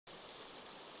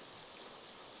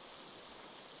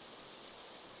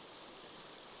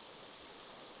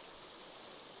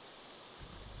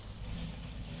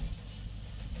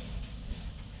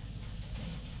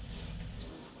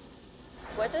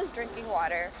what does drinking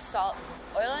water, salt,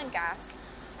 oil and gas,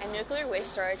 and nuclear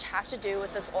waste storage have to do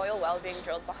with this oil well being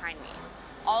drilled behind me?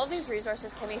 All of these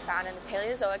resources can be found in the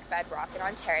Paleozoic bedrock in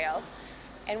Ontario,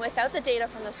 and without the data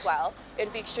from this well, it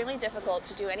would be extremely difficult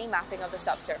to do any mapping of the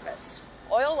subsurface.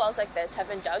 Oil wells like this have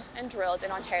been dug and drilled in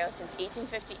Ontario since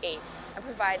 1858 and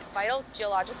provide vital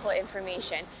geological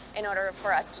information in order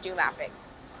for us to do mapping.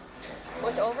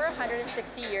 With over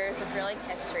 160 years of drilling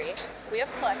history, we have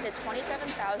collected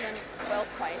 27,000 well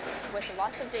points with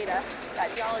lots of data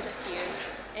that geologists use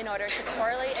in order to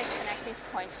correlate and connect these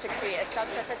points to create a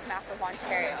subsurface map of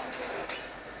Ontario.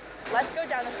 Let's go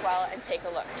down this well and take a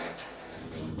look.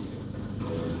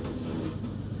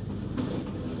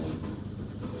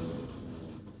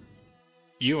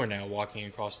 You are now walking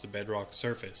across the Bedrock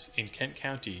Surface in Kent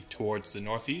County towards the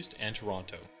northeast and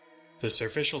Toronto. The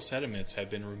superficial sediments have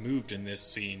been removed in this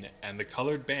scene, and the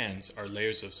colored bands are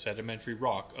layers of sedimentary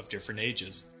rock of different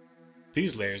ages.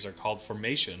 These layers are called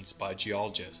formations by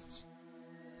geologists.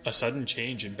 A sudden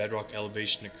change in bedrock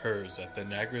elevation occurs at the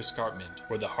Niagara Escarpment,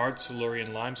 where the hard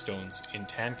Silurian limestones in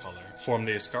tan color form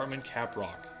the escarpment cap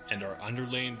rock and are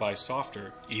underlain by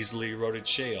softer, easily eroded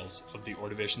shales of the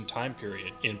Ordovician time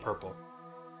period in purple.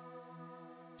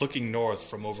 Looking north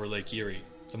from over Lake Erie,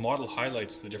 the model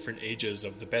highlights the different ages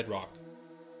of the bedrock.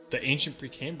 The ancient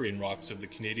Precambrian rocks of the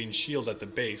Canadian Shield at the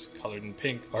base, colored in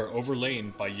pink, are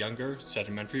overlain by younger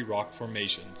sedimentary rock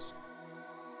formations.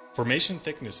 Formation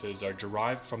thicknesses are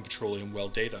derived from petroleum well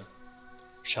data.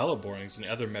 Shallow borings and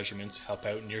other measurements help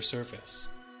out near surface.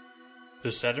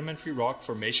 The sedimentary rock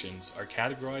formations are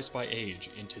categorized by age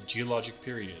into geologic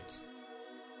periods.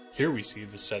 Here we see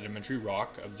the sedimentary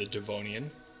rock of the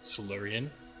Devonian,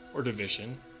 Silurian,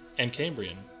 Ordovician, and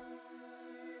Cambrian.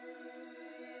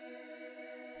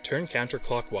 Turn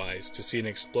counterclockwise to see an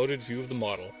exploded view of the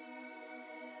model.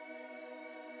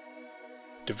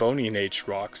 Devonian-aged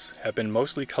rocks have been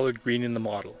mostly colored green in the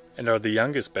model, and are the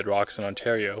youngest bedrocks in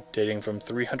Ontario, dating from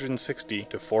 360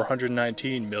 to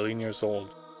 419 million years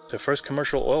old. The first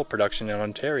commercial oil production in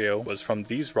Ontario was from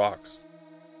these rocks.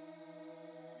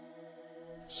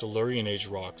 Silurian-age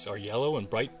rocks are yellow and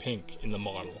bright pink in the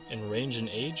model and range in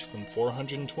age from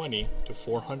 420 to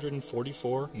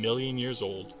 444 million years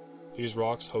old. These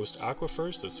rocks host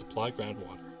aquifers that supply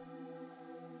groundwater.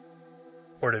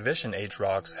 Ordovician-age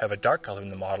rocks have a dark color in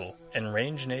the model and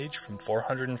range in age from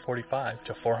 445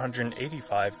 to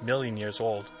 485 million years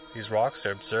old. These rocks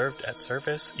are observed at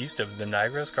surface east of the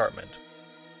Niagara Escarpment.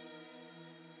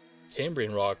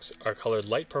 Cambrian rocks are colored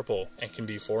light purple and can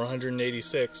be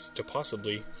 486 to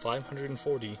possibly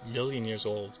 540 million years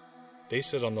old. They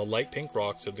sit on the light pink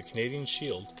rocks of the Canadian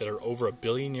Shield that are over 1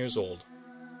 billion years old.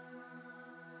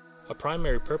 A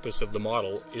primary purpose of the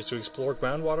model is to explore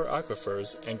groundwater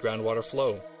aquifers and groundwater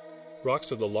flow.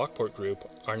 Rocks of the Lockport group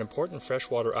are an important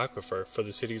freshwater aquifer for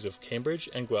the cities of Cambridge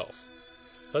and Guelph.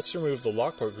 Let's remove the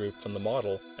Lockport group from the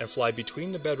model and fly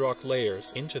between the bedrock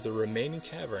layers into the remaining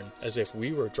cavern as if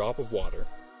we were a drop of water.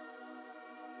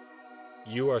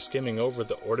 You are skimming over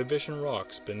the Ordovician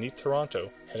rocks beneath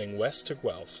Toronto, heading west to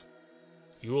Guelph.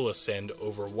 You will ascend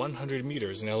over 100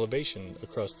 meters in elevation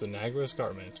across the Niagara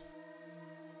Escarpment.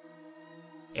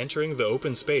 Entering the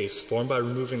open space formed by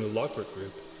removing the Lockport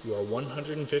group, you are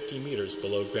 150 meters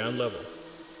below ground level,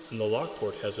 and the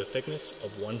Lockport has a thickness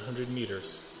of 100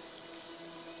 meters.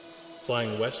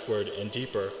 Flying westward and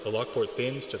deeper, the Lockport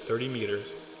thins to 30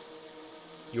 meters.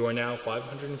 You are now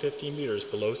 550 meters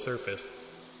below surface.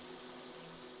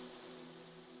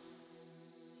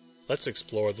 Let's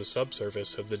explore the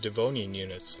subsurface of the Devonian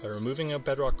units by removing a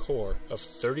bedrock core of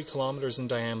 30 kilometers in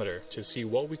diameter to see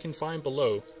what we can find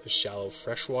below the shallow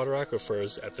freshwater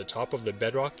aquifers at the top of the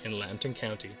bedrock in Lambton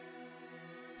County.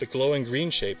 The glowing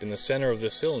green shape in the center of the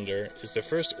cylinder is the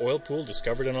first oil pool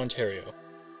discovered in Ontario.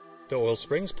 The Oil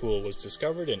Springs pool was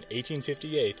discovered in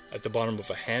 1858 at the bottom of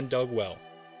a hand-dug well.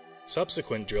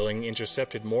 Subsequent drilling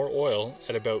intercepted more oil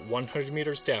at about 100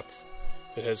 meters depth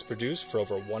that has produced for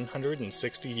over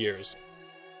 160 years.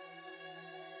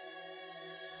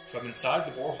 From inside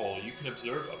the borehole, you can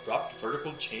observe abrupt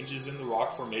vertical changes in the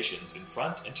rock formations in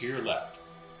front and to your left.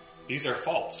 These are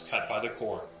faults cut by the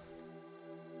core.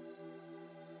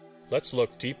 Let's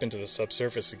look deep into the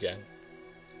subsurface again.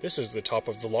 This is the top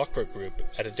of the Lockport group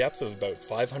at a depth of about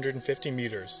 550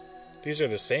 meters. These are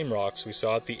the same rocks we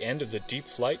saw at the end of the deep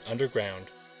flight underground.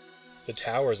 The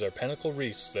towers are pinnacle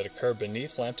reefs that occur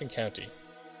beneath Lambton County.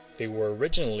 They were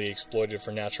originally exploited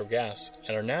for natural gas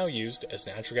and are now used as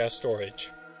natural gas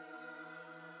storage.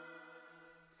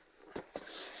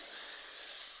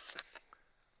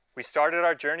 We started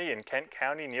our journey in Kent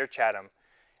County near Chatham,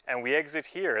 and we exit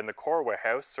here in the core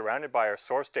warehouse surrounded by our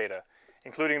source data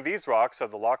including these rocks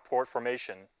of the Lockport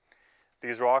Formation.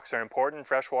 These rocks are an important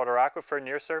freshwater aquifer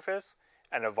near surface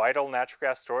and a vital natural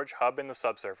gas storage hub in the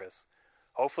subsurface.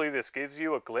 Hopefully this gives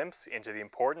you a glimpse into the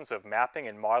importance of mapping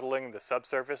and modeling the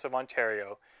subsurface of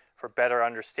Ontario for better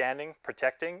understanding,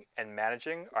 protecting, and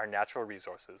managing our natural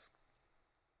resources.